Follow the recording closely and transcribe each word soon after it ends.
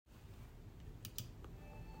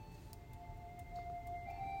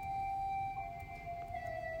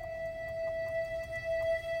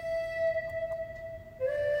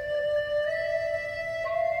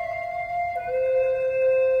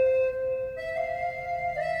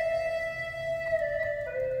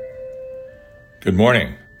Good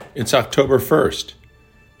morning. It's October 1st,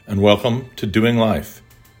 and welcome to Doing Life,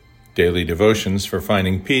 daily devotions for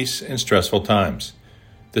finding peace in stressful times.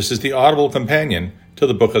 This is the audible companion to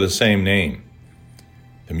the book of the same name.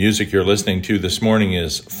 The music you're listening to this morning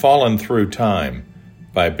is Fallen Through Time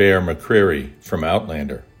by Bear McCreary from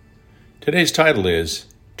Outlander. Today's title is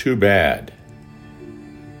Too Bad.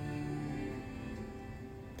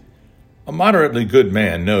 A moderately good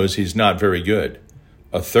man knows he's not very good.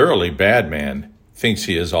 A thoroughly bad man thinks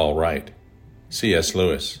he is all right. C.S.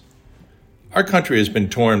 Lewis. Our country has been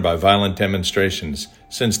torn by violent demonstrations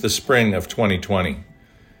since the spring of 2020.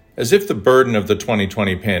 As if the burden of the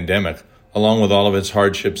 2020 pandemic, along with all of its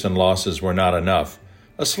hardships and losses, were not enough,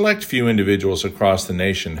 a select few individuals across the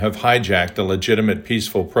nation have hijacked the legitimate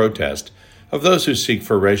peaceful protest of those who seek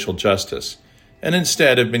for racial justice, and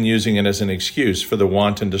instead have been using it as an excuse for the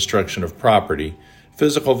wanton destruction of property,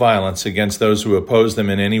 physical violence against those who oppose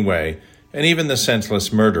them in any way, and even the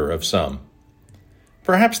senseless murder of some.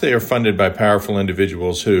 Perhaps they are funded by powerful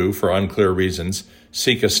individuals who, for unclear reasons,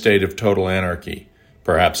 seek a state of total anarchy.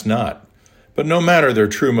 Perhaps not. But no matter their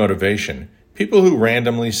true motivation, people who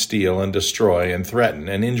randomly steal and destroy and threaten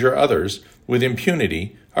and injure others with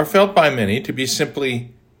impunity are felt by many to be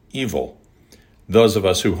simply evil. Those of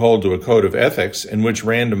us who hold to a code of ethics in which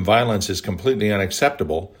random violence is completely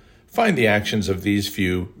unacceptable find the actions of these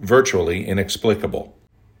few virtually inexplicable.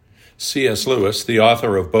 C.S. Lewis, the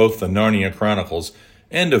author of both the Narnia Chronicles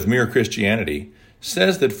and of Mere Christianity,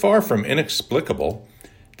 says that far from inexplicable,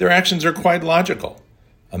 their actions are quite logical.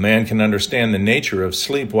 A man can understand the nature of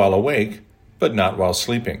sleep while awake, but not while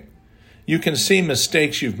sleeping. You can see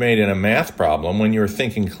mistakes you've made in a math problem when you're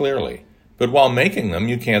thinking clearly, but while making them,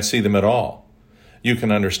 you can't see them at all. You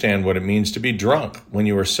can understand what it means to be drunk when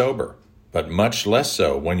you are sober, but much less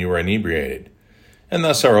so when you are inebriated. And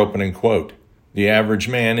thus our opening quote, "The average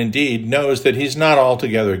man indeed knows that he's not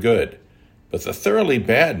altogether good, but the thoroughly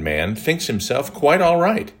bad man thinks himself quite all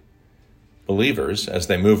right." Believers, as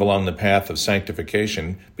they move along the path of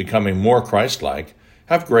sanctification, becoming more Christ-like,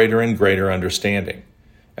 have greater and greater understanding.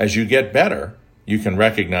 As you get better, you can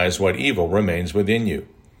recognize what evil remains within you.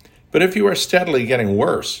 But if you are steadily getting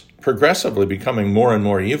worse, progressively becoming more and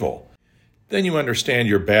more evil, then you understand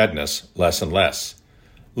your badness less and less.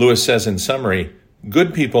 Lewis says in summary,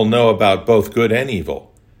 good people know about both good and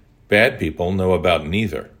evil. Bad people know about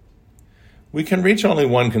neither. We can reach only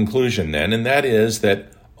one conclusion then, and that is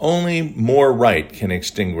that only more right can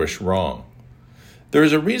extinguish wrong. There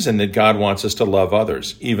is a reason that God wants us to love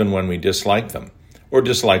others, even when we dislike them, or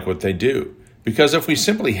dislike what they do. Because if we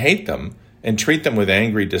simply hate them and treat them with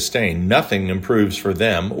angry disdain, nothing improves for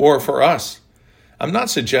them or for us. I'm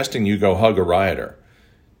not suggesting you go hug a rioter.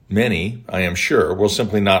 Many, I am sure, will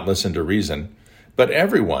simply not listen to reason. But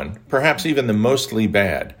everyone, perhaps even the mostly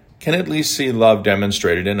bad, can at least see love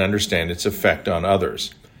demonstrated and understand its effect on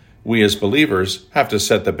others. We as believers have to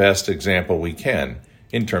set the best example we can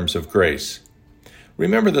in terms of grace.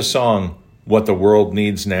 Remember the song, "What the World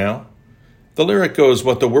Needs Now"? The lyric goes,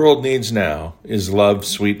 "What the world needs now is love,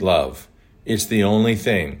 sweet love. It's the only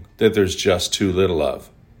thing that there's just too little of."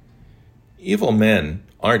 Evil men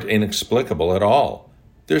aren't inexplicable at all.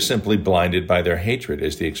 They're simply blinded by their hatred,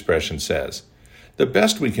 as the expression says. The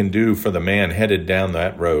best we can do for the man headed down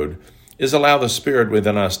that road is allow the Spirit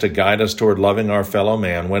within us to guide us toward loving our fellow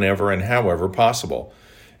man whenever and however possible.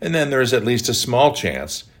 And then there is at least a small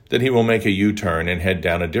chance that he will make a U-turn and head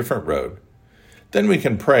down a different road. Then we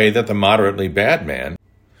can pray that the moderately bad man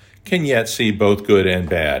can yet see both good and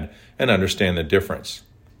bad and understand the difference.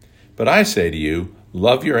 But I say to you,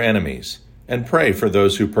 love your enemies and pray for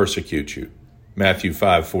those who persecute you. Matthew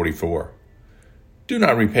 5:44. Do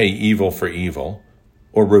not repay evil for evil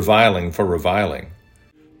or reviling for reviling,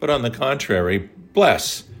 but on the contrary,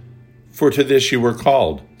 bless, for to this you were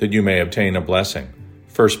called, that you may obtain a blessing.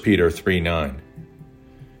 1 Peter 3:9.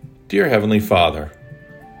 Dear Heavenly Father,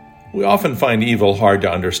 we often find evil hard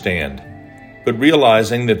to understand, but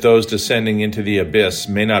realizing that those descending into the abyss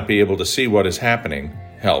may not be able to see what is happening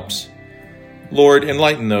helps. Lord,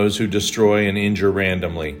 enlighten those who destroy and injure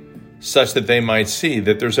randomly, such that they might see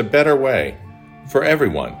that there's a better way for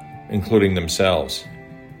everyone, including themselves.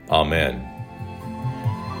 Amen.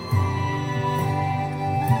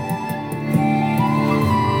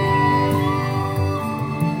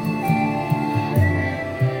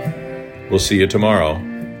 We'll see you tomorrow.